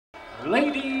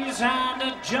Ladies and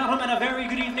gentlemen, a very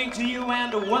good evening to you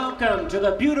and welcome to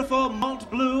the beautiful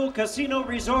MontBleu Casino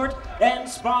Resort and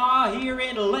Spa here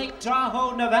in Lake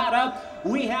Tahoe, Nevada.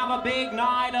 We have a big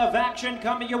night of action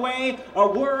coming your way, a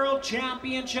World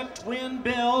Championship twin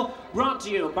bill brought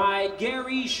to you by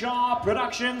Gary Shaw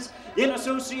Productions in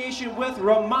association with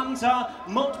Romanza,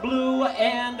 MontBleu,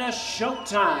 and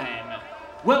Showtime.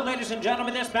 Well, ladies and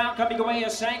gentlemen, this bout coming your way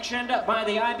is sanctioned by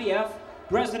the IBF,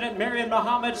 President Marion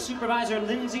Muhammad, Supervisor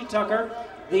Lindsey Tucker,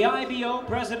 the IBO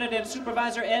President and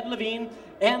Supervisor Ed Levine,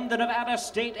 and the Nevada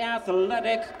State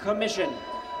Athletic Commission.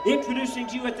 Introducing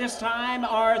to you at this time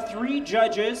are three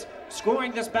judges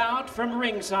scoring this bout from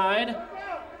ringside.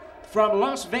 From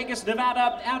Las Vegas,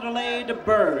 Nevada, Adelaide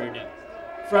Bird.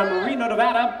 From Reno,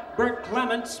 Nevada, Bert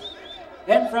Clements.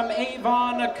 And from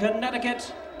Avon,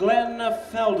 Connecticut, Glenn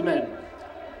Feldman.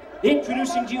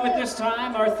 Introducing to you at this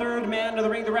time our third man to the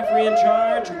ring, the referee in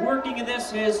charge, working in this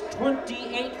his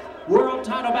 28th world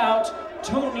title bout,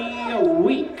 Tony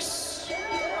Weeks.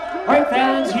 All right,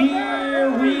 fans,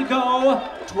 here we go.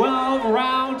 12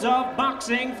 rounds of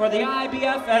boxing for the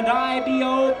IBF and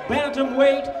IBO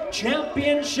Bantamweight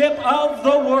Championship of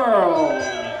the World.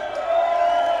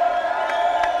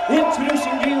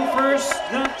 Introducing to you first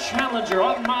the challenger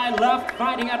on my left,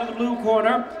 fighting out of the blue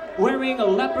corner, wearing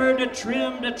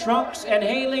leopard-trimmed trunks and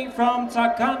hailing from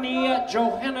Takani,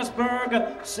 Johannesburg,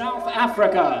 South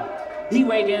Africa. He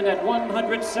weighed in at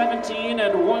 117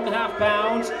 1/2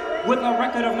 pounds with a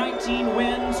record of 19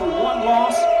 wins, 1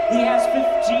 loss. He has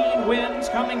 15 wins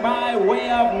coming by way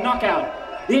of knockout.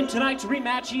 In tonight's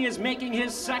rematch, he is making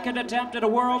his second attempt at a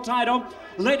world title.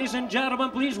 Ladies and gentlemen,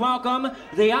 please welcome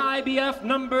the IBF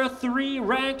number 3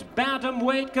 ranked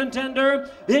bantamweight contender,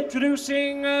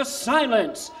 introducing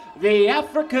Silence, the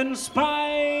African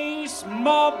Spice,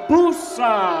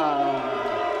 Mabuza.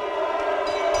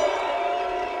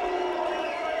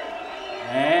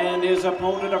 And his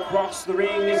opponent across the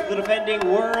ring is the defending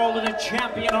world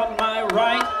champion on my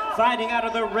right, fighting out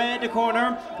of the red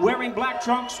corner, wearing black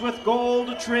trunks with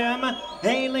gold trim,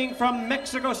 hailing from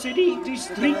Mexico City,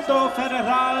 Distrito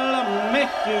Federal,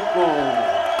 Mexico.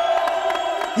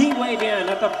 He weighed in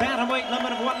at the bantamweight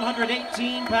limit of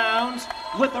 118 pounds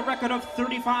with a record of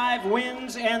 35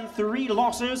 wins and 3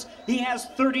 losses. He has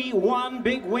 31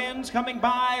 big wins coming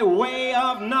by way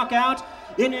of knockout.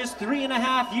 In his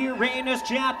 3.5-year reign as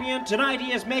champion, tonight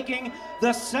he is making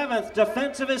the 7th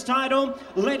defense of his title.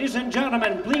 Ladies and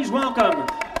gentlemen, please welcome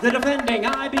the defending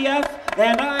IBF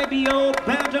and IBO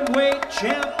Bantamweight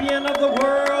Champion of the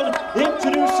World,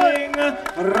 introducing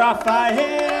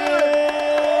Rafael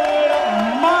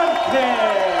Marquez.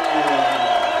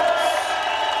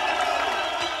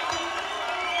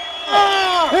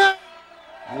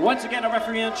 Once again, a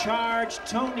referee in charge,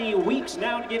 Tony Weeks,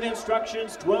 now to give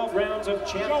instructions. 12 rounds of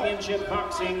championship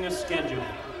boxing schedule.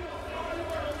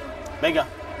 Venga.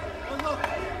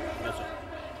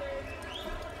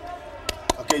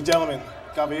 Okay, gentlemen,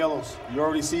 caballeros, you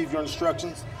already received your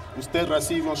instructions. Usted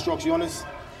recibió instrucciones.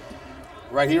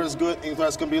 Right here is good, y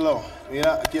atrás can be low.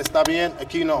 Mira, aquí está bien,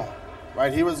 aquí no.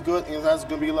 Right here is good, y atrás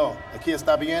can be low. Aquí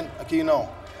está bien, aquí no.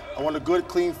 I want a good,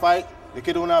 clean fight. Yo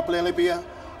quiero una pelea limpia.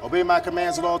 Obey my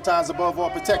commands at all times, above all,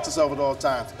 protect yourself at all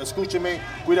times. Escúchame,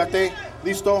 cuídate,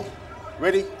 listo,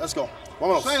 ready, let's go.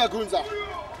 Vámonos.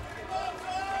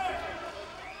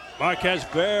 Marquez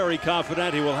very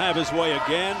confident he will have his way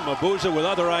again. Mabuza with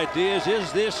other ideas.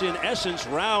 Is this, in essence,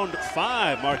 round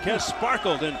 5? Marquez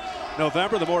sparkled in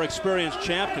November. The more experienced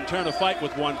champ can turn a fight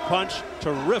with 1 punch.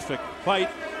 Terrific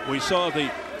fight. We saw the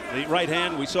right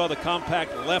hand. We saw the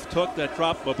compact left hook that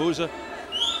dropped Mabuza.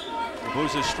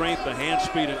 Mabuza's strength, the hand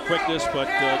speed and quickness, but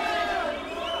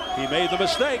he made the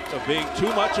mistake of being too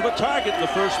much of a target in the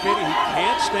first meeting. He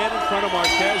can't stand in front of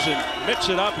Marquez and mix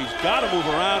it up. He's got to move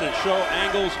around and show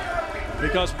angles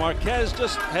because Marquez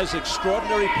just has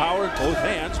extraordinary power in both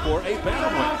hands for a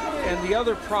bantamweight. And the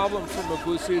other problem for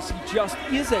Mabuza is he just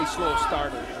is a slow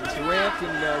starter. Durant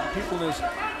and people in his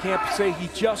camp say he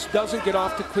just doesn't get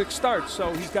off to quick starts,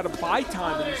 so he's got to buy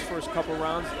time in these first couple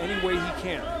rounds any way he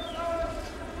can.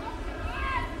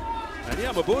 And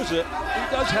yeah, Mabuza, he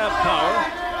does have power,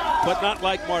 but not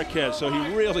like Marquez, so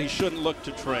he really shouldn't look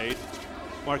to trade.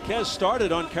 Marquez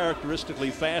started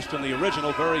uncharacteristically fast in the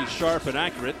original, very sharp and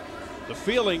accurate. The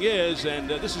feeling is, and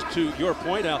this is to your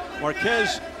point, Al,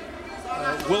 Marquez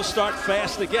will start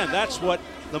fast again. That's what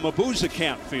the Mabuza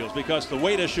camp feels, because the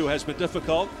weight issue has been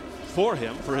difficult for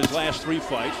him for his last 3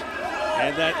 fights,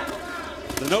 and that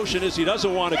the notion is he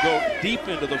doesn't want to go deep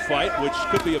into the fight, which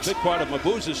could be a big part of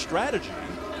Mabuza's strategy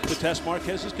to test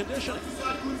Marquez's conditioning.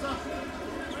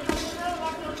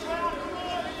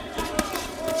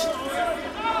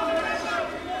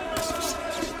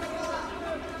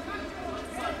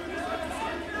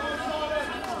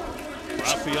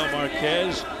 Rafael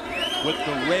Marquez with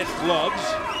the red gloves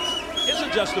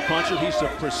isn't just a puncher, he's a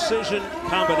precision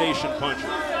combination puncher.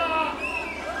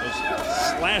 Those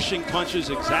slashing punches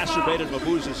exacerbated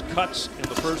Mabuza's cuts in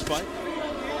the first fight.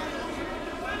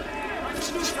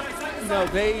 No,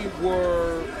 they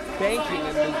were banking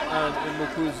in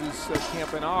Mabuza's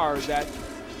camp and R that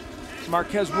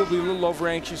Marquez will be a little over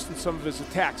anxious in some of his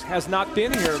attacks. Has not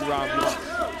been here in round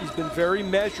one. He's been very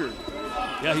measured.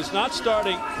 Yeah, he's not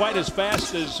starting quite as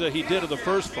fast as he did in the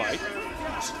first fight.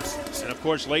 And of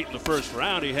course, late in the first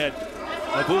round, he had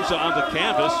Mabuza on the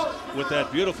canvas with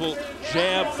that beautiful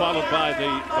jab followed by the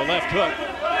left hook.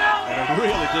 And a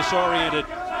really disoriented,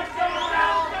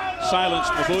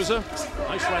 silenced Mabuza.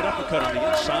 Nice right uppercut on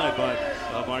the inside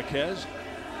by Marquez.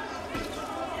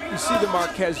 You see the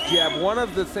Marquez jab. One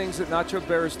of the things that Nacho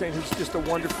Beristain, who's just a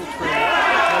wonderful trainer,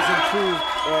 has improved,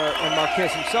 and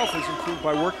Marquez himself has improved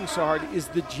by working so hard, is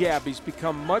the jab. He's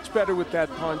become much better with that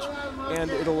punch,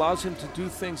 and it allows him to do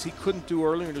things he couldn't do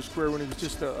earlier in his career when he was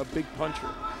just a big puncher.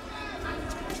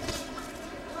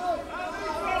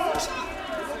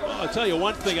 Well, I'll tell you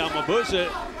one thing, Mabuza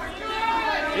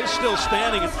is still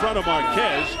standing in front of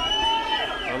Marquez,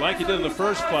 like he did in the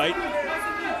first fight.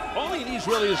 All he needs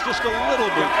really is just a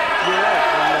little bit. You're right.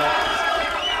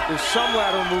 There's some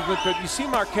lateral movement, but you see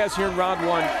Marquez here in round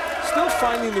one still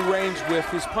finding the range with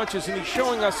his punches, and he's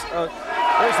showing us there's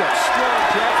that strong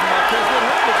jab from Marquez.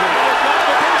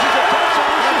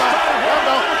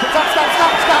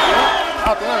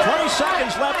 Stop. 20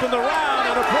 seconds left in the round,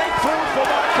 and a breakthrough for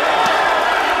Marquez.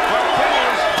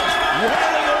 Marquez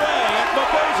rolling away at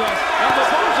Mabuza, and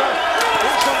Mabuza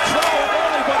in some trouble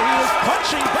early, but he is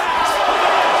punching back.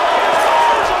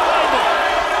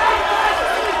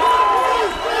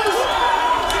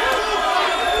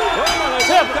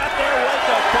 Got their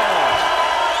wake-up calls.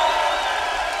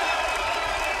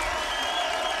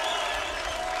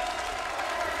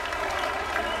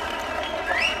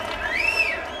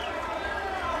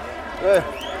 Hey,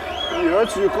 you hurt,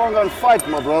 so you can't go and fight,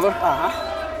 my brother.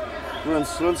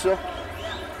 Rinse, yeah.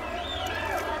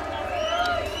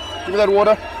 Give me that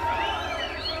water.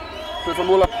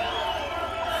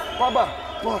 Baba,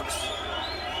 box.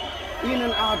 In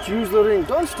and out, use the ring.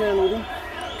 Don't stand with him.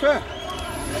 Okay.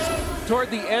 Toward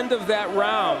the end of that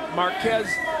round, Marquez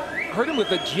hurt him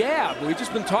with a jab. We've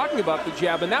just been talking about the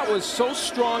jab, and that was so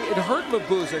strong it hurt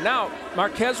Mabuza. Now,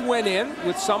 Marquez went in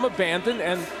with some abandon,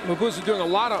 and Mabuza doing a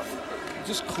lot of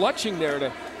just clutching there to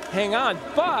hang on.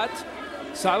 But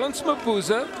silenced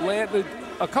Mabuza, landed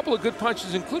a couple of good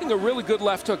punches, including a really good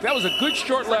left hook. That was a good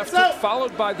short left hook,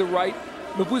 followed by the right.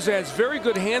 Mabuza has very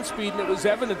good hand speed, and it was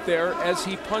evident there as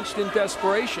he punched in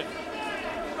desperation.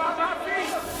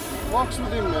 Walks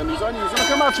with him, man. He's gonna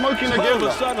come out smoking again. All of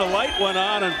a sudden, a light went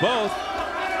on, and both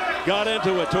got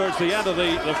into it towards the end of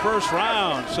the first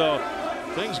round. So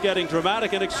things getting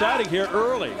dramatic and exciting here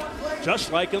early,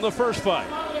 just like in the first fight.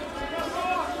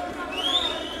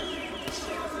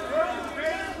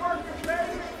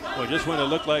 Well, just when it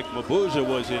looked like Mabuza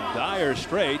was in dire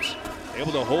straits,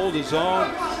 able to hold his own,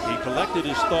 he collected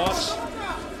his thoughts,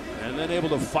 and then able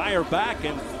to fire back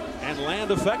and land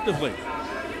effectively.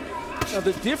 Now,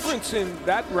 the difference in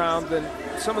that round than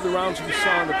some of the rounds we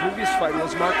saw in the previous fight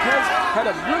was Marquez had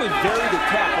a really varied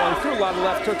attack. While he threw a lot of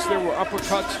left hooks, there were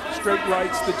uppercuts, straight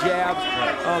rights, the jabs.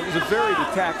 It was a varied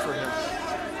attack for him.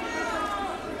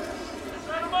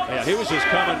 Yeah, he was just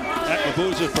coming at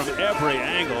Mabuza from every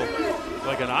angle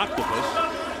like an octopus.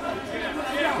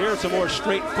 Here's a more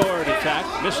straightforward attack,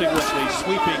 missing with the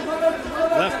sweeping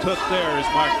left hook there is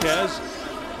Marquez.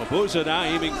 Mabuza now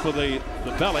aiming for the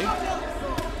belly.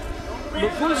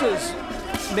 Mabuza's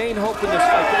main hope in this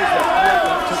fight, there's that great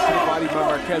left hook to the body by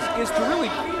Marquez, is to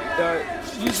really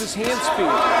use his hand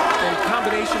speed and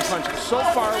combination punches. So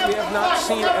far, we have not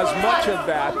seen as much of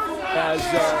that as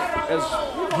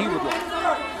he would like.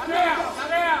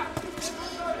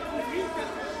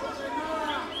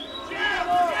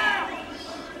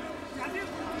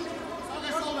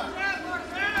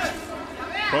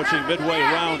 Approaching midway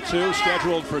round two,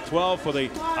 scheduled for 12 for the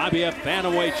IBF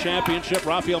Bantamweight Championship.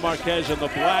 Rafael Marquez in the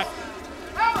black.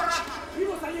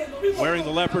 Wearing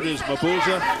the leopard is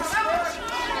Mabuza.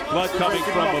 Blood coming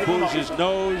from Mabuza's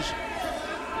nose.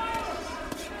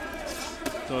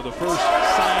 So the first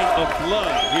sign of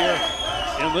blood here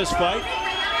in this fight.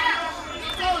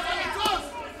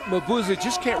 Mabuza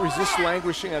just can't resist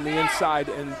languishing on the inside,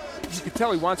 and you can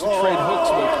tell he wants to trade hooks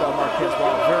with Marquez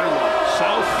while very low.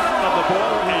 South of the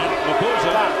border, and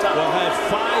Mabuza will have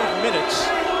 5 minutes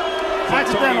for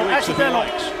Tony Weeks if he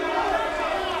likes.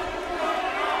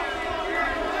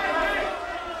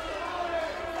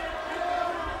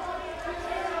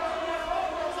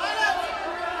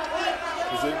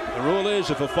 is,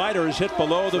 if a fighter is hit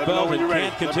below the belt and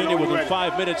can't continue within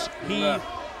 5 minutes, he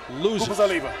loses.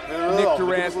 Nick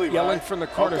Durant yelling from the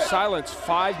corner, silence,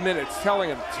 5 minutes, telling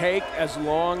him, take as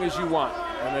long as you want.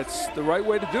 And it's the right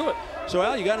way to do it. So,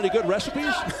 Al, you got any good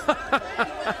recipes?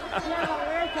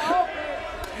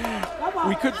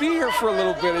 We could be here for a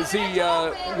little bit as he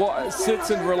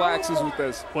sits and relaxes with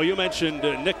this. Well, you mentioned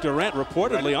Nick Durant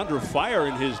reportedly under fire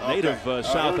in his native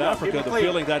South Africa. The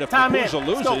feeling that if Mabuza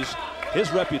loses,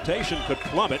 his reputation could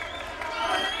plummet.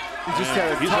 He just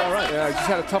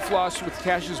had a tough loss with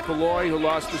Cassius Beloy, who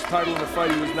lost his title in a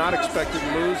fight he was not expected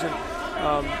to lose. And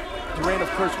Durant, of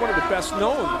course, one of the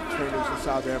best-known trainers in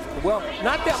South Africa. Well,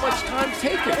 not that much time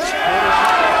taken.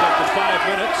 After 5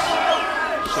 minutes,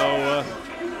 so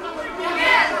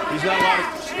he's not allowed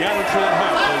to gather to the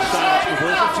heart.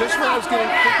 Just when I was getting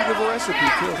thinking of a recipe,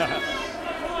 too.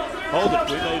 Hold it,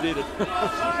 we may need it.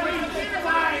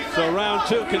 So round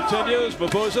 2 continues.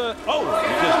 Mabuza, he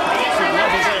just creates some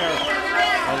level there.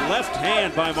 A left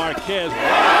hand by Marquez.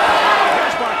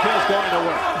 Here's Marquez going to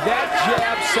work. That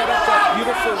jab set up that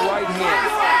beautiful right hand.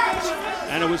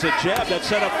 And it was a jab that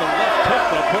set up the left hook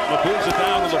that put Mabuza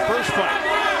down in the first fight.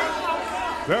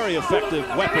 Very effective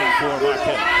weapon for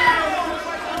Marquez.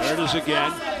 There it is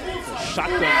again. A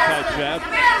shotgun type jab.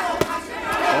 Big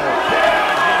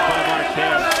right hand by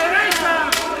Marquez.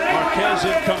 Marquez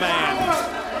in command.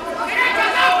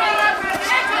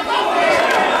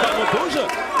 Mabuza.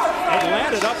 It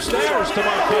landed upstairs to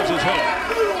Marquez's head.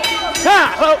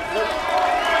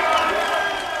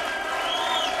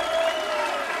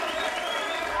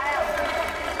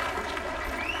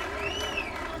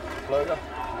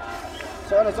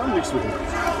 Silence, I'm mixed with him.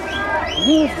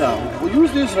 Move now. We'll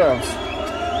use these rounds.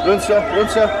 Run, sir. Run,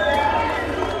 sir.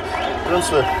 Run,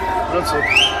 sir. Run, sir.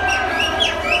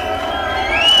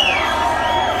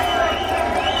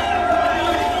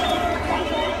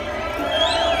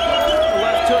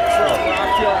 Left hook from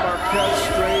Rafael Marquez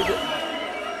strayed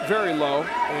very low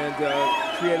and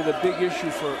created a big issue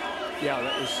for, that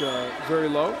was very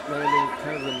low, landing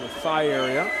kind of in the thigh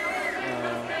area.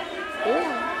 Or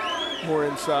more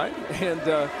inside, and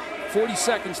 40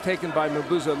 seconds taken by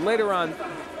Mabuza. Later on,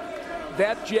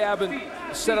 that jab and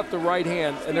set up the right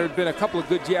hand, and there had been a couple of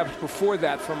good jabs before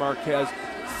that from Marquez.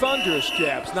 Thunderous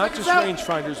jabs, not just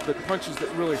rangefinders, but punches that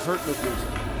really hurt Mabuza.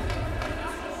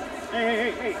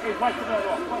 Hey, watch the ball.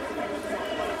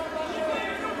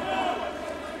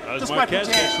 As Marquez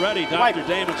gets ready, Dr.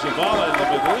 Damon Zavala in the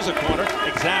Mabuza corner,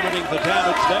 examining the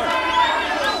damage there.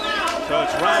 So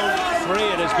it's round 3.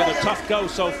 It has been a tough go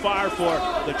so far for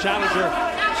the challenger.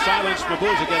 Silenced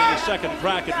Mabuza, getting a second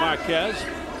crack at Marquez.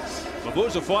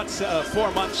 Mabuza fought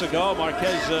 4 months ago.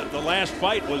 Marquez, the last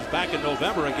fight was back in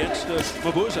November against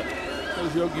Mabuza.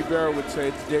 As Yogi Berra would say,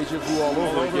 it's deja vu all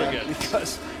over again.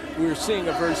 Because we were seeing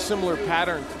a very similar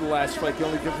pattern to the last fight. The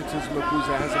only difference is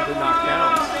Mabuza hasn't been knocked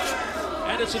down.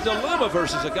 And it's a dilemma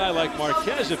versus a guy like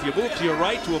Marquez. If you move to your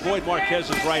right to avoid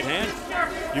Marquez's right hand,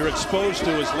 you're exposed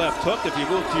to his left hook. If you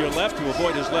move to your left to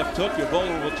avoid his left hook, you're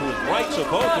vulnerable to his right. So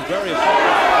both are very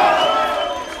effective.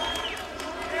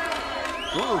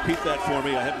 You want to repeat that for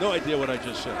me? I have no idea what I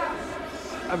just said.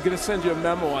 I'm going to send you a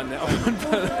memo on that one.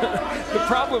 The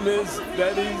problem is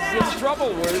that he's in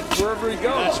trouble wherever he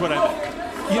goes. That's what I meant.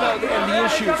 You know, and the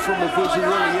issue for Mabuza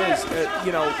really is,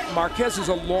 Marquez is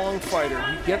a long fighter.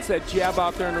 He gets that jab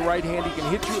out there in the right hand. He can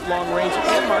hit you at long range,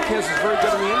 and Marquez is very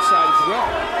good on the inside as well.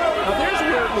 Now, there's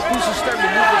where Mabuza's starting to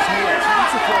move his hands. He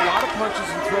needs to throw a lot of punches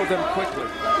and throw them quickly.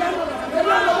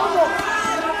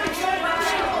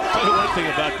 Tell you one thing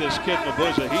about this kid,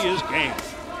 Mabuza, he is game.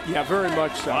 Yeah, very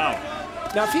much so. Wow.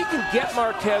 Now, if he can get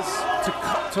Marquez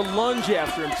to lunge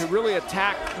after him, to really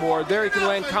attack more, there he can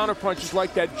land counter punches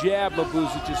like that jab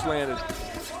Mabuza just landed.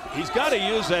 He's got to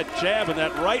use that jab and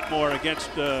that right more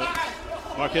against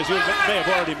Marquez. You may have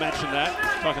already mentioned that,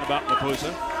 talking about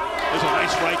Mabuza. There's a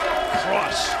nice right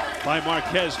cross by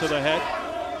Marquez to the head.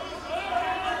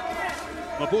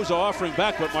 Mabuza offering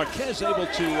back, but Marquez able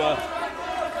to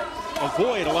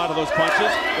avoid a lot of those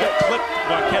punches. That clipped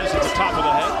Marquez at the top of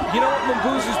the head. You know what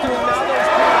Mabuza's doing now? He's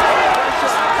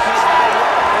putting pressure on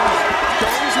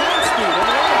Marquez and he's showing his hand speed.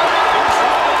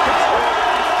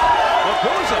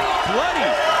 Mabuza, bloody.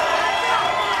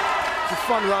 It's a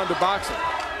fun round of boxing.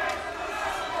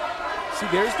 See,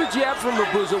 there's the jab from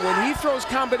Mabuza. When he throws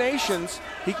combinations,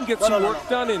 he can get some work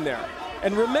done in there.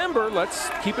 And remember,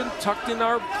 let's keep it tucked in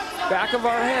our back of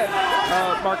our head.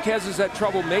 Marquez is at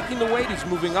trouble making the weight. He's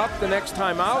moving up the next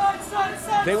time out.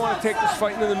 They want to take this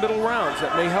fight into the middle rounds.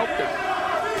 That may help them.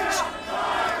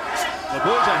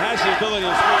 Mabuza has the ability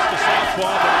to switch to southpaw,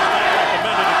 but it's not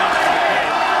recommended against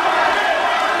Marquez.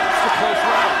 It's a close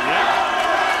round. Yeah.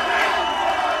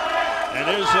 And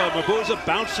there's Mabuza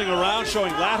bouncing around,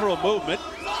 showing lateral movement,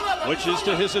 which is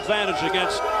to his advantage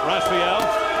against Rafael.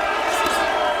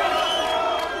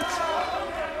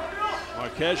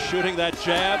 Marquez shooting that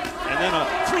jab, and then a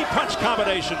three-punch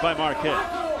combination by Marquez.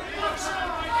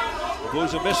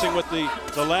 Mabuza missing with the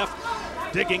left,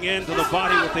 digging into the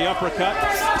body with the uppercut.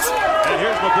 And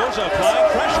here's Mabuza applying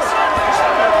pressure.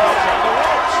 Marquez on the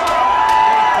ropes.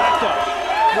 Backed up.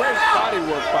 Great body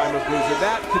work by Mabuza.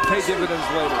 That could pay dividends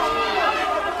later.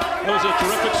 That was a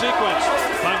terrific sequence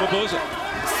by Mabuza.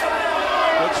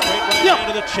 Good straight right hand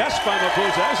to the chest by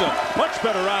Mabuza. That was a much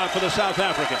better round for the South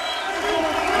African.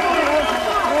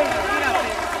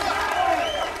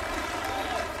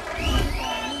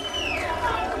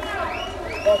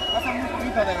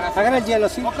 Agarra el hielo,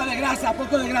 sí. Poco de grasa,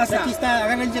 poco de grasa. Aquí está,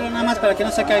 agarra el hielo nada más para que no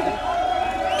se caiga.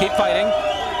 Keep fighting.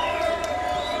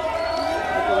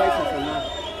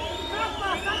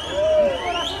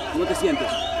 ¿Cómo te sientes?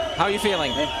 How are you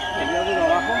feeling?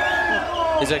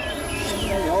 Is it?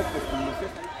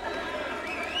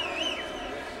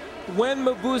 When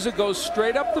Mabuza goes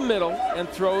straight up the middle and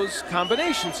throws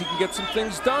combinations, he can get some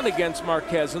things done against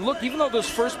Marquez. And look, even though those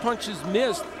first punches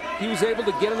missed, he was able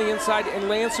to get on the inside and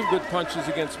land some good punches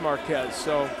against Marquez.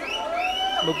 So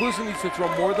Mabuza needs to throw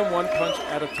more than one punch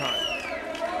at a time.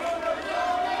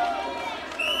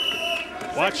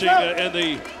 Watching in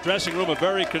the dressing room a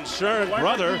very concerned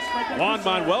brother, Juan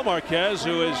Manuel Marquez,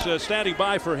 who is standing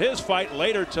by for his fight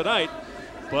later tonight.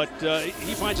 But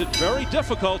he finds it very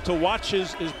difficult to watch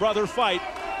his brother fight.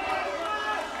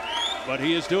 But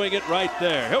he is doing it right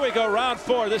there. Here we go, round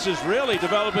 4. This is really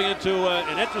developing into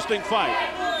an interesting fight.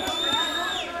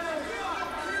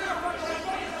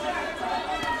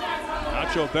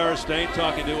 Nacho Beristain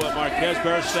talking to Marquez.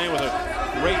 Beristain with a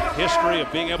great history of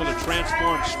being able to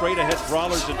transform straight-ahead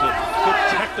brawlers into good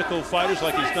technical fighters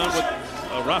like he's done with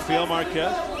Rafael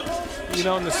Marquez. You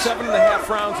know, in the 7.5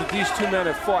 rounds that these two men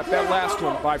have fought, that last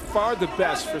one by far the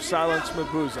best for Silence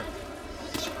Mabuza.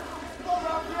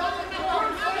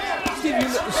 Steve, you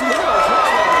see those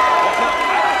hooks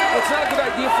now, it's not a good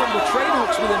idea for him to trade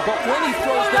hooks with him, but when he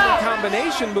throws them in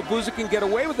combination, Mabuza can get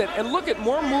away with it. And look at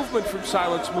more movement from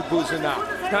Silence Mabuza now,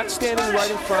 not standing right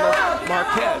in front of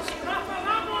Marquez.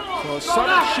 So a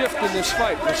sudden shift in this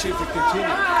fight. We'll see if it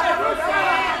continues.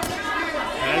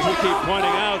 As we keep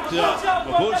pointing out,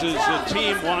 Mabuza's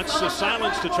team wants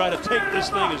Silence to try to take this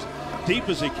thing as deep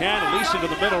as he can, at least into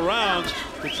the middle rounds,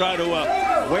 to try to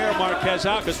wear Marquez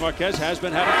out, because Marquez has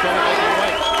been having trouble making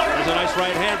weight. There's a nice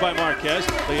right hand by Marquez.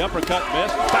 The uppercut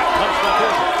missed. Back comes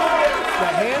Mabuza.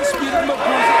 The hand speed of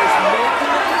Mabuza is making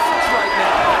a difference right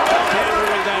now.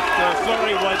 Handling that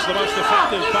flurry was the most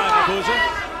effective by Mabuza.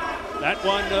 That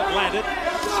one landed.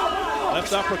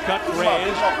 Left uppercut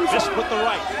raised. Missed with the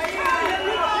right.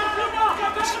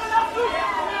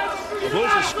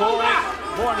 Mabuza scoring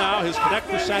more now. His connect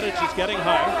percentage is getting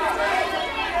higher.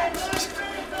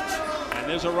 And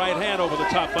there's a right hand over the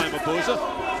top by Mabuza,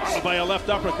 followed by a left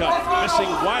uppercut. Missing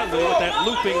wildly with that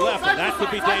looping left, and that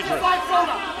could be dangerous.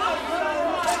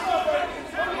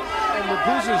 And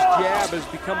Mabuza's jab has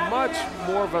become much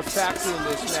more of a factor in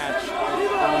this match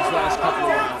in these last couple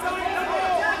of rounds.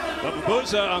 But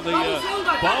Mabuza on the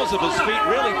balls of his feet,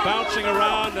 really bouncing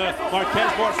around.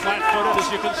 Marquez more flat-footed,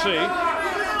 as you can see.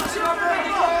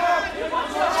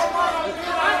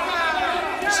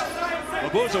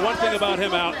 Mabuza, one thing about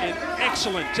him, out in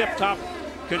excellent tip-top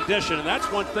condition, and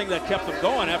that's one thing that kept him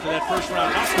going after that first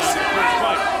round knockdown in the first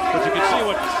fight. But you can see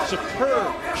what superb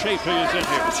shape he is in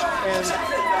here. And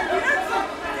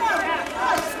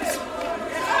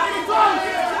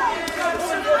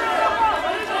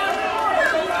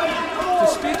to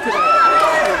speak to that,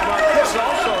 Marquez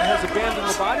also has abandoned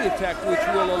the body attack, which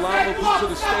will allow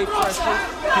Mabuza to stay pressure,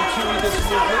 continue this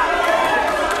movement.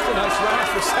 It's a nice round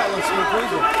for Silence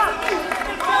Mabuza.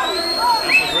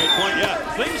 That's a great point, yeah.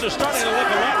 Things are starting to look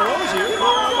a lot rosier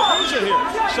for Mabuza here,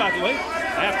 suddenly,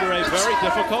 after a very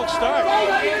difficult start.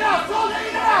 He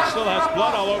still has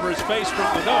blood all over his face from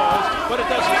the nose, but it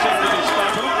doesn't seem to be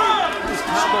stopping him. This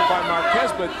combo by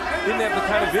Marquez, but didn't have the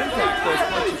kind of impact those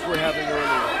punches were having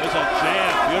earlier. There's a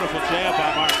jab, beautiful jab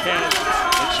by Marquez.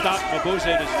 It stopped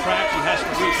Mabuza in his tracks. He has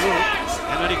to regroup,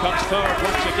 and then he comes forward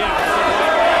once again with the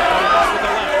right, with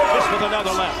the left, this with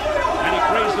another left, and he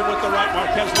grazed him with the right.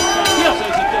 Marquez says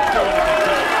it didn't do anything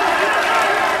to him.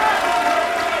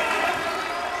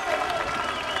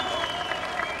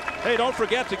 Hey, don't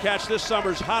forget to catch this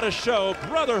summer's hottest show,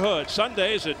 Brotherhood,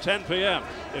 Sundays at 10 p.m.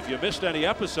 If you missed any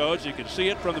episodes, you can see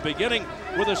it from the beginning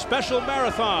with a special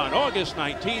marathon, August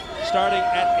 19th, starting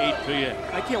at 8 p.m.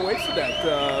 I can't wait for that.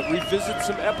 Revisit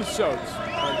some episodes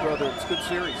on Brother. It's a good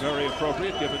series. Very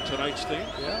appropriate given tonight's theme.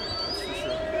 Yeah, that's for sure.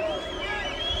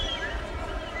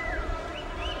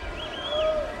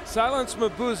 Silence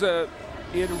Mabuza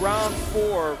in round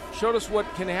 4 showed us what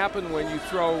can happen when you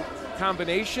throw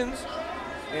combinations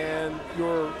and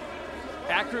you're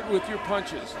accurate with your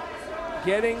punches.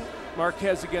 Getting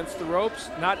Marquez against the ropes,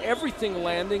 not everything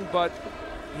landing, but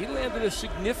he landed a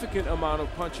significant amount of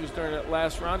punches during that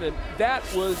last round, and that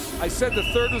was, I said the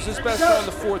 3rd was his best round,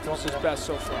 the 4th was his best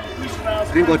so far.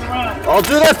 I'll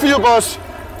do that for you, boss.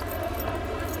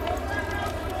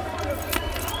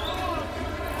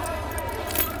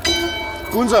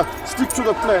 Gunza, stick to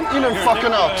the plan, in and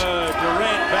fucking out.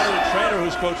 Durant, veteran trainer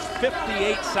who's coached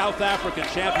 58 South African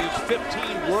champions,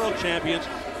 15 world champions.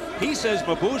 He says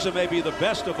Mabuza may be the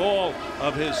best of all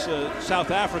of his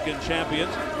South African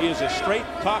champions. He is a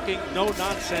straight-talking,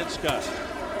 no-nonsense guy.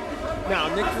 Now,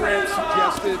 Nick Durant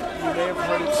suggested, you may have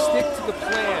heard it, stick to the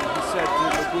plan, he said to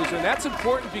Mabuza. And that's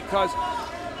important because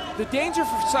the danger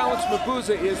for Silence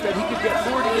Mabuza is that he could get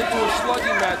lured into a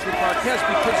slugging match with Marquez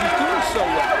because he's doing so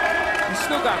well. He's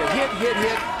still got to hit,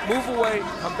 move away,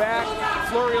 come back,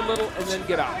 flurry a little, and then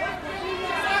get out.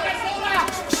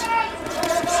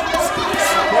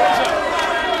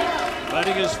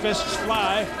 Letting his fists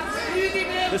fly.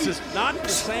 This is not the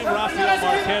same Rafael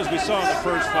Marquez we saw in the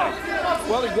first fight.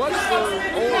 Well, he was for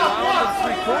a round and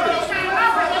 3/4.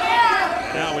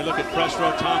 Now we look at press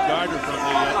row. Tom Gardner from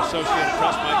the Associated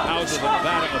Press, Mike Hauser, the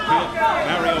Nevada Appeal,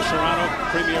 Mario Serrano,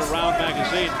 Premier Round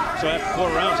Magazine. So after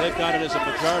 4 rounds, they've got it as a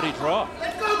majority draw.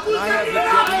 I have the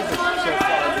dead even so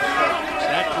far this fight. It's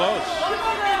that close.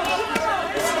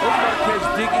 There's Marquez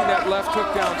digging that left hook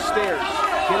downstairs,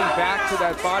 getting back to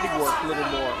that body work a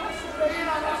little more.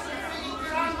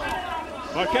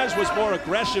 Marquez was more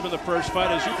aggressive in the first fight.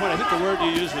 As you pointed, I think the word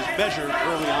you used was measured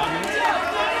early on.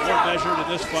 More measured in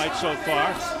this fight so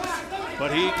far.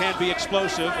 But he can be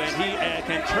explosive, and he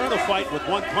can turn a fight with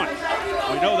 1 punch.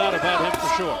 We know that about him for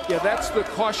sure. Yeah, that's the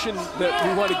caution that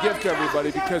we want to give to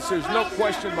everybody, because there's no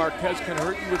question Marquez can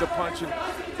hurt you with a punch and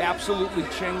absolutely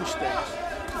change things.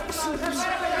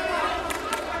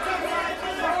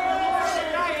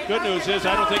 Good news is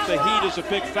I don't think the heat is a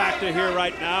big factor here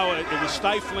right now. It was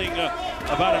stifling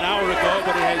about an hour ago,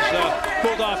 but it has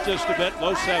cooled off just a bit,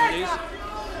 low 70s,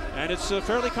 and it's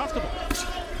fairly comfortable.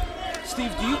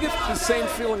 Steve, do you get the same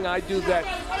feeling I do that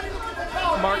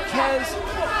Marquez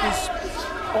is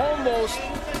almost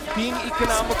being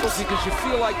economical because you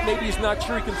feel like maybe he's not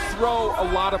sure he can throw a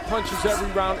lot of punches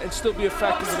every round and still be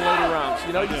effective in later rounds?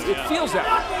 You know, it feels that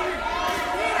way.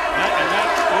 And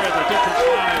that's where the difference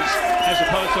lies as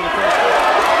opposed to the first one.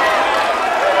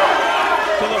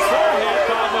 To the forehead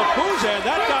by Mabuza, and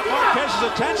that got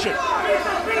Marquez's attention.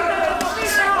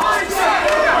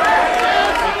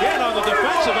 Again on the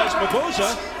defensive as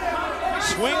Mabuza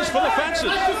swings for the fences.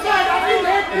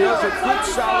 And those are good,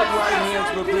 solid right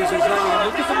hands Mabuza's early.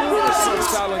 Look at the movement from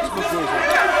Silence Mabuza.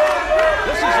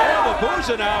 This is all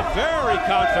Mabuza now, very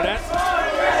confident.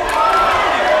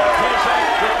 Marquez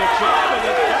with the jab and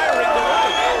then firing the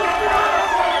right.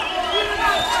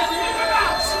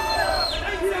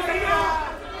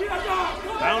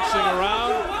 Bouncing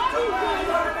around.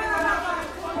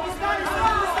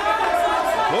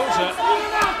 Mabuza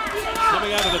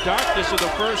coming out of the darkness of the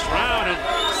first round and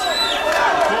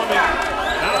performing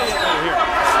valiantly here.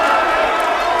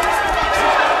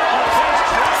 Marquez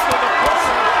trapped in the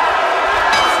corner.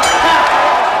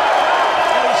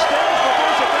 And he stares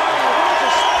Mabuza down. Mabuza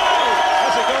smiles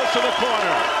as he goes to the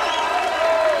corner.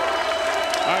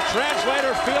 Our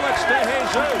translator, Felix De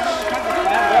Jesus.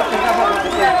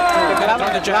 You gotta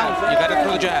throw the jab. You gotta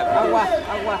throw the jab.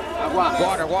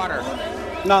 Water, water.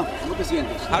 No, no te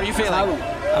sientes. How are you feeling?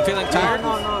 I'm feeling tired.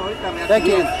 No, ahorita me hace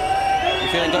bien. You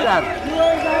feeling good?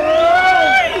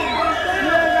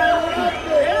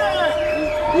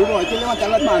 Digo, hay que levantar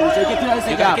las manos, hay que tirar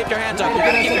ese You jab. gotta keep your hands up. You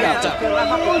gotta keep your hands up.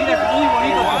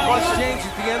 Exchange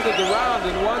at the end of the round,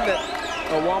 and one that,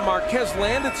 while Marquez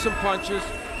landed some punches,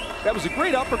 that was a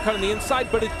great uppercut on the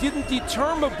inside, but it didn't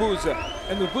deter Mabuza.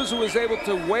 And Mabuza was able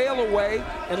to wail away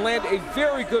and land a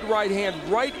very good right hand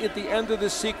right at the end of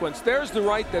this sequence. There's the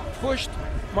right that pushed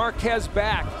Marquez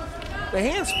back. The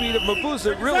hand speed of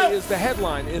Mabuza really is the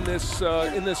headline in this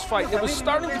fight. It was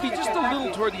starting to be just a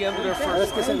little toward the end of their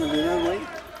first fight.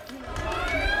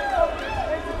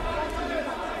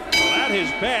 Well, at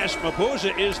his best,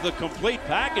 Mabuza is the complete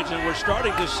package, and we're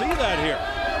starting to see that here.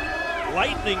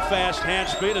 Lightning fast hand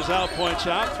speed, as Al points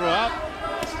out, throughout.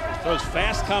 Those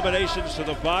fast combinations to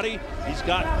the body. He's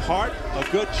got heart, a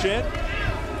good chin.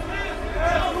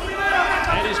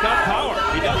 And he's got power.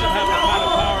 He doesn't have the kind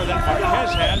of power that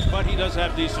Marquez has, but he does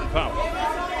have decent power.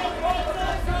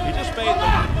 He just made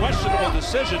the questionable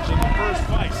decisions in the first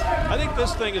fight. I think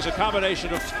this thing is a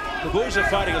combination of Mabuza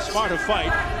fighting a smarter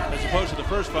fight as opposed to the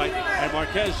first fight, and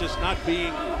Marquez just not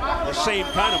being the same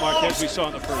kind of Marquez we saw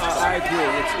in the first fight. I agree.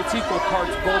 It's equal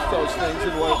parts, both those things,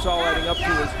 and what it's all adding up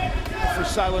to is, for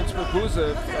Silence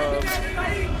Mabuza,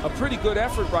 a pretty good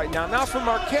effort right now. Now for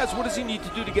Marquez, what does he need to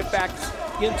do to get back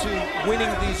into winning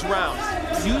these rounds?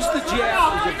 Use the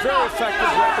jab. It was a very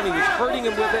effective weapon. He was hurting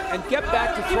him with it, and get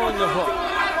back to throwing the hook.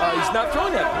 He's not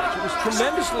throwing that punch. It was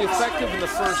tremendously effective in the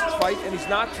first fight, and he's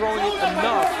not throwing it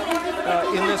enough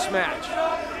in this match.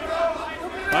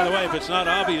 By the way, if it's not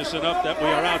obvious enough that we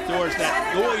are outdoors,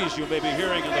 that noise you may be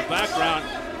hearing in the background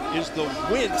is the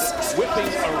wind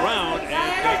whipping around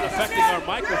and affecting our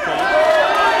microphone.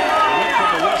 The wind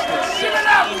from the west at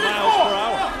 16 miles per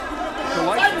hour.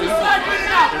 Delightfully,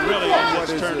 it really is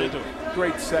what's turned into it.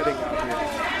 Great setting out here.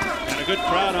 And a good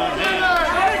crowd on hand.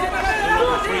 A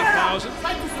little over 3,000.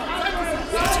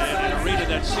 And an arena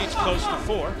that seats close to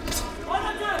 4.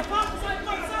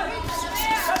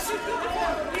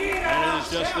 And it is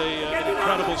just an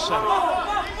incredible setting.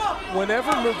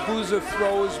 Whenever Mabuza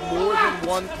throws more than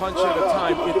one punch at a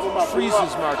time, it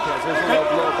freezes Marquez. There's a low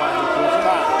blow by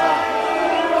Mabuza.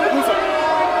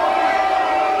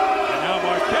 And now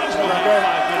Marquez will have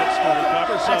 5 minutes to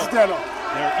recover. So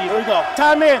Here we go.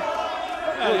 Time in.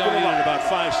 Well, he only needed about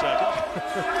 5 seconds.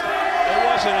 It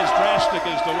wasn't as drastic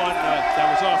as the one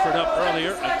that was offered up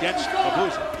earlier against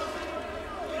Mabuza.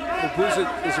 Mabuza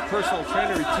is a personal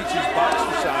trainer. He teaches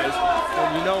boxercise,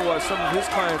 and you know some of his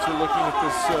clients are looking at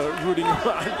this rooting on.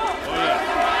 Oh,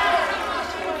 yeah.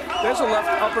 There's a left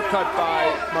uppercut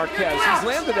by Marquez. He's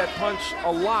landed that punch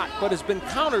a lot, but has been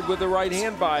countered with the right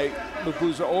hand by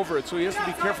Mabuza over it, so he has to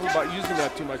be careful about using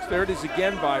that too much. There it is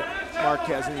again by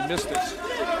Marquez, and he missed it.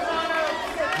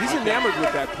 He's enamored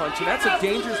with that punch, and that's a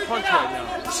dangerous punch right now.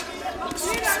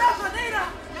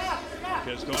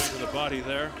 Marquez going to the body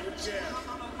there.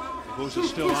 Mabuza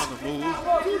still on the move.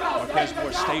 Marquez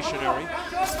more stationary.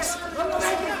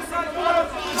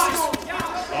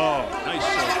 Oh, nice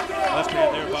left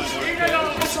hand there by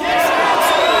Marquez.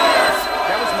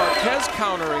 That was Marquez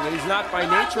countering, and he's not by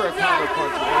nature a counter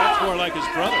puncher. Well, that's more like his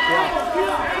brother. Yeah.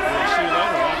 We'll see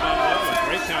later. MontBleu, a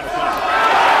great counter puncher.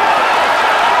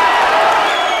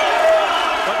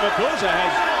 But Mabuza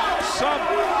has some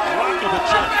rock of a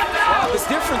chin. Well, the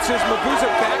difference is Mabuza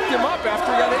backed him up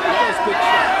after he got hit with those big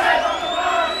shots.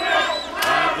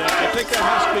 And I think that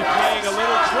has to be playing a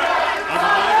little trick on the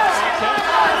mind of Marquez.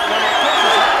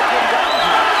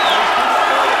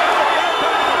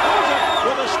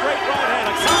 With a straight right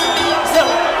hand.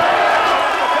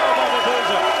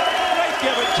 Great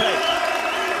give and take.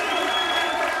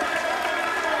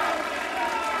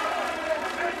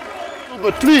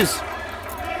 But please,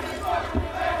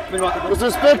 with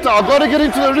respect, I've got to get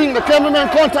into the ring. The cameraman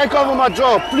can't take over my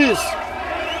job, please.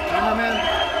 Cameraman?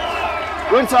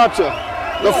 Rinse Archer.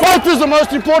 The fight is the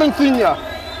most important thing here.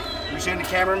 You saying the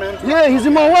cameraman? Yeah, he's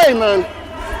in my way, man.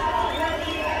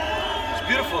 It's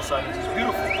beautiful, Simon. It's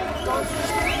beautiful.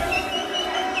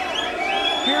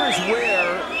 Here is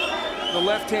where the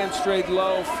left hand strayed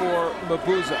low for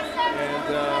Mabuza,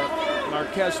 and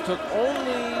Marquez took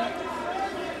only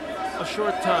a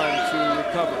short time to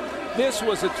recover. This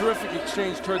was a terrific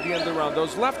exchange toward the end of the round.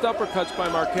 Those left uppercuts by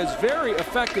Marquez, very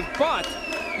effective, but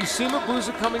you see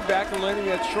Mabuza coming back and landing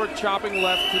that short chopping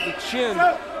left to the chin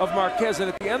of Marquez, and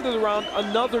at the end of the round,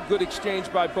 another good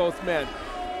exchange by both men.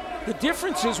 The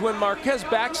difference is when Marquez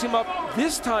backs him up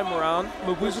this time around,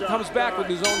 Mabuza comes back with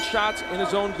his own shots and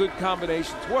his own good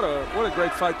combinations. What a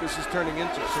great fight this is turning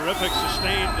into. Terrific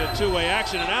sustained two-way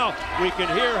action, and now we can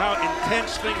hear how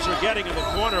intense things are getting in the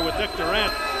corner with Nick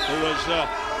Durant, who was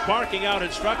barking out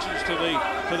instructions to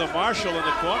the marshal in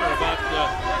the corner about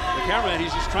the cameraman.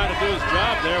 He's just trying to do his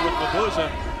job there with Mabuza,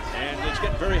 and it's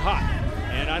getting very hot.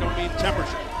 And I don't mean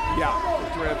temperature. Yeah,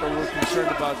 Durant, but we're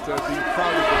concerned about being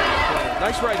crowded in the corner.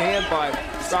 Nice right hand by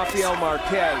Rafael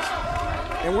Marquez.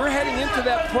 And we're heading into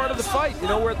that part of the fight. You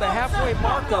know, we're at the halfway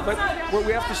mark of it, where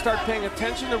we have to start paying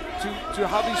attention to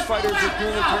how these fighters are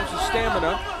doing in terms of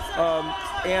stamina.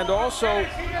 And also,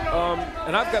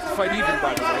 and I've got the fight even,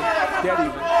 by the way, dead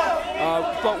even.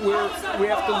 But we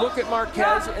have to look at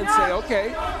Marquez and say,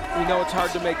 okay, we know it's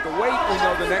hard to make the weight. We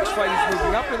know the next fight is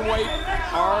moving up in weight.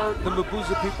 Are the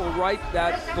Mabuza people right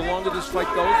that the longer this fight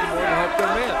goes, the more to help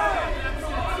their man?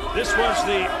 This was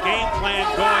the game plan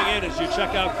going in as you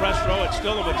check out press row. It's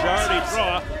still a majority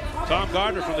draw. Tom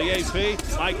Gardner from the AP,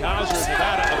 Mike Hauser,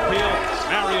 Nevada Appeal,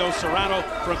 Mario Serrano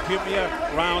from Premier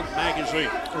Round Magazine.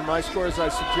 And my score, as I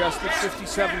suggested,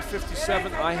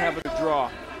 57-57. I have it a draw.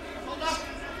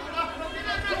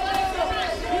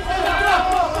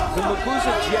 The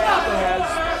Mabuza jab has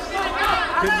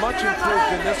been much improved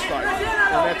in this fight,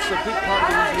 and that's a big part of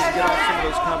the reason he can get off some of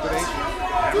those combinations.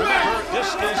 Remember,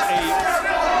 this is a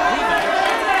rematch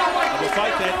of a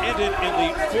fight that ended in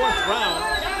the 4th round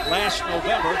last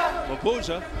November.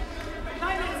 Mabuza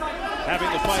having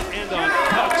the fight end on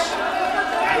cuts.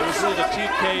 It was ruled a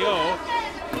TKO.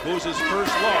 Mabuza's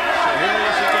first loss. So here he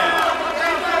is again,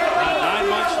 9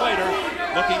 months later,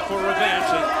 looking for revenge.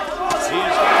 And he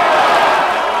is that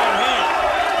right hand.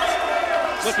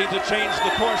 Looking to change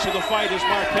the course of the fight is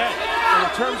Marquez. And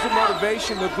in terms of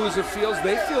motivation, Mabuza feels,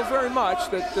 they feel very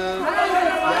much that that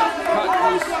cut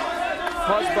was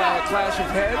caused by a clash of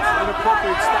heads,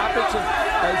 inappropriate stoppage, and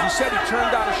as you said, he turned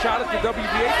down a shot at the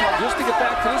WBA title just to get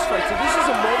back to this fight. So this is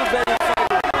a motivated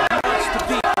fighter. He wants to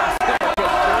beat Rafael Marquez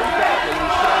very badly.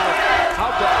 He's showing how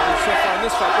badly so far in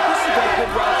this fight, but this has been a good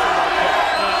round for Marquez.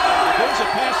 Mabuza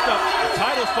passed up a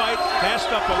title fight, passed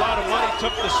up a lot of money,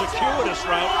 took the circuitous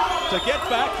route to get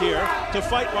back here to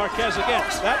fight Marquez again.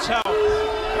 That's how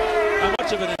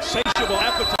much of an insatiable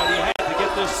appetite he had to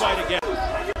get this fight again.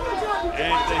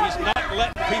 And he's not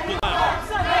letting people down.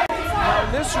 Now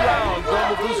in this round, though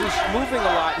Mabuza's moving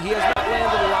a lot, he has not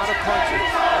landed a lot of punches.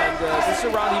 And this is a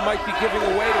round he might be giving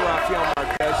away to Rafael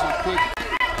Marquez and could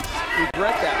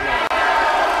regret that round.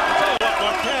 I'll tell you what,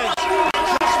 Marquez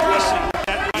keeps missing with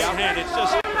that right hand. It's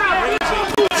just crazy.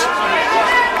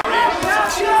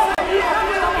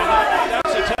 And that's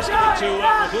a testament to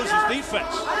Mabuza's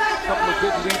defense. A couple of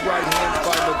good lead right hands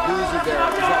by Mabuza there.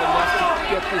 Is that enough to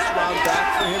get this round back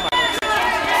for him? I don't think so.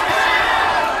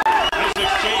 Nice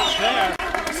exchange there.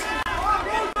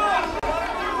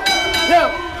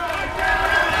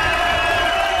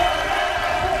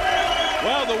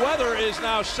 Well, the weather is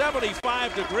now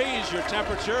 75 degrees, your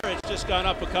temperature. It's just gone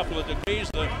up a couple of degrees.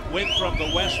 The wind from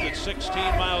the west at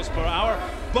 16 miles per hour.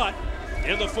 But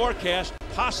in the forecast,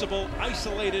 possible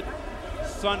isolated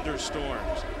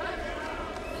thunderstorms.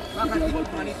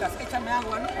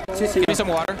 Give me some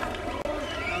water.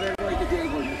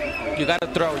 You gotta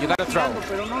throw, you gotta throw.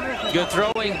 You're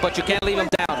throwing, but you can't leave him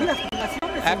down.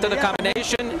 After the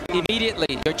combination,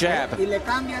 immediately, your jab.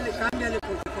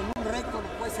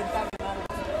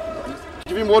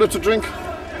 Give him water to drink.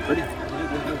 Ready?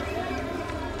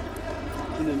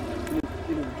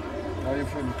 How are you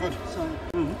feeling? Good.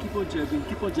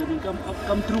 Keep on jabbing.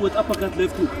 Come through with uppercut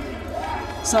left hook.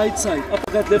 Side, side.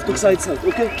 Uppercut left hook, side, side.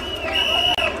 Okay?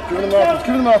 Give him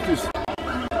the mouthpiece.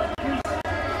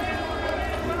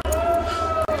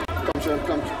 Come, champ,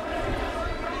 come.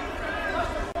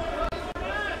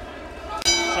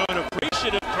 So an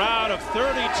appreciative crowd of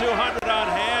 3,200 on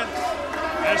hand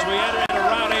as we enter into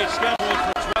round 8, scheduled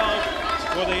for 12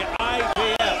 for the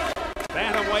IBF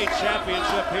Bantamweight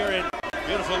Championship here in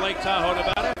beautiful Lake Tahoe,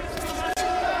 Nevada.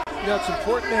 You know, it's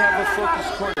important to have a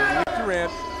focused corner. Nick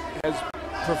Durant has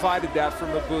provided that for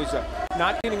Mabuza.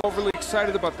 Not getting overly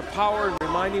excited about the power and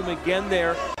reminding him again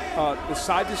there, the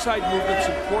side-to-side movement's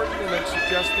important, and then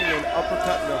suggesting an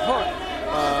uppercut and a hook.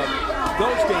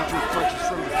 Those dangerous punches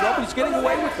from the throw, but he's getting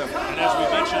away with them. And as we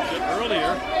mentioned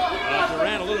earlier,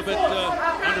 Durant a little bit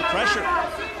under pressure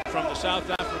from the South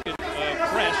African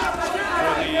press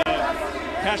for the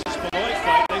Cassius Malloy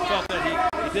fight. They felt that he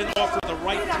didn't offer the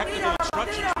right technical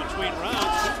instructions between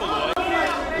rounds to Malloy,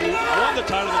 who won the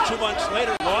title and 2 months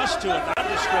later lost to a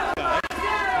nondescript guy.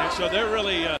 And so they're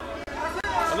really a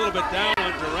little bit down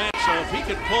on Durant. So if he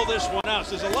can pull this one out,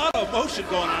 so there's a lot of emotion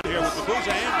going on here with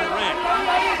Mabuza and Durant.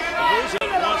 Mabuza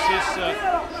wants this,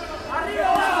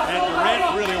 and Durant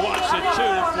really wants it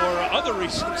too for other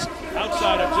reasons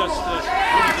outside of just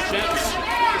winning the championship,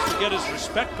 just to get his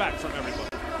respect back from everybody.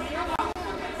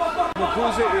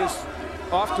 Mabuza is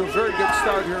off to a very good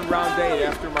start here in round 8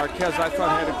 after Marquez, I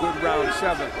thought, had a good round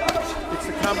 7. It's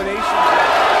the combination.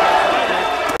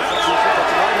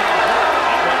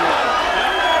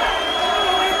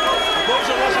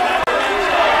 Mabuza wasn't out of range,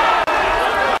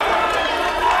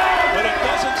 but it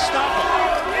doesn't stop him.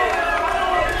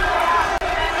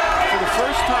 For the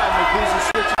first time, Mabuza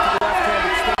switched to the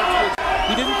left-handed stance, which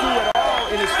he didn't do at all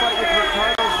in his fight with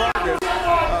Ricardo Vargas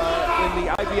in the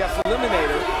IBF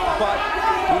Eliminator, but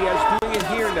he is doing it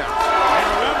here now. And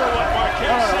remember what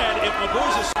Marquez said, if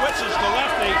Mabuza switches to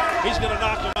lefty, he's going to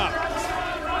knock him out.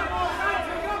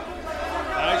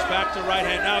 Now he's back to right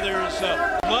hand. Now there's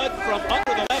blood from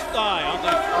under the left eye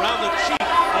around the cheek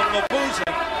of Mabuza.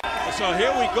 So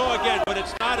here we go again, but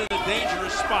it's not in a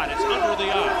dangerous spot. It's under the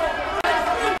eye.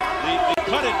 The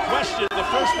cut in question, the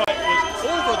first fight was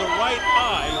over the right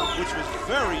eye, which was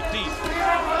very deep.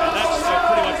 And that's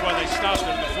pretty much why they stopped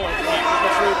it in the 4th round.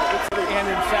 And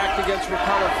in fact, against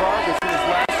Ricardo Vargas in his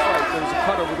last fight, there was a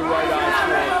cut over the right eye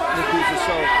for Mabuza.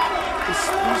 So these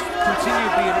continue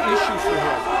to be an issue for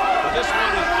him. But this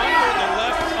one is under the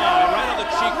left eye, right on the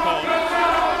cheekbone.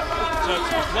 So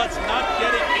the blood's not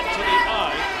getting into the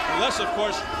eye, unless, of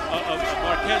course, a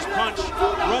Marquez punch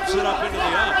rubs it up into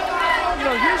the eye. You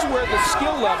know, here's where the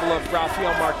skill level of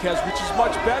Rafael Marquez, which is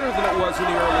much better than it was in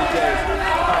the early days,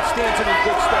 stands in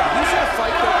good stead. He's in a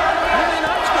fight that really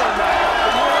not going to knock out,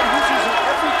 but you know what? He's using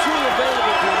every tool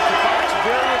available to him to box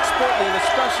very expertly, and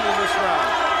especially in this round.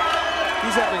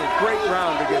 He's having a great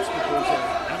round against Mabuza.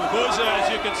 And Mabuza, as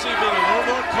you can see, being a little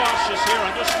more cautious here,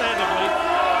 understandably.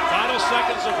 Final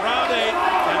seconds of round 8,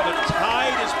 and the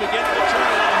tide is beginning to turn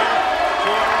a little here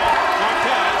for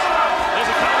Marquez. There's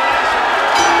a combination.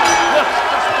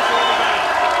 Just before the bell.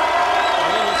 A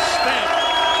little stamp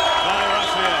by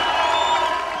Rafael.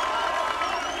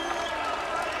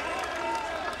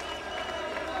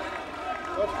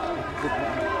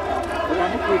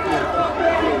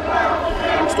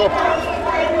 Stop.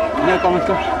 No, comment.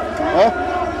 Huh?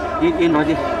 In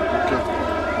ready.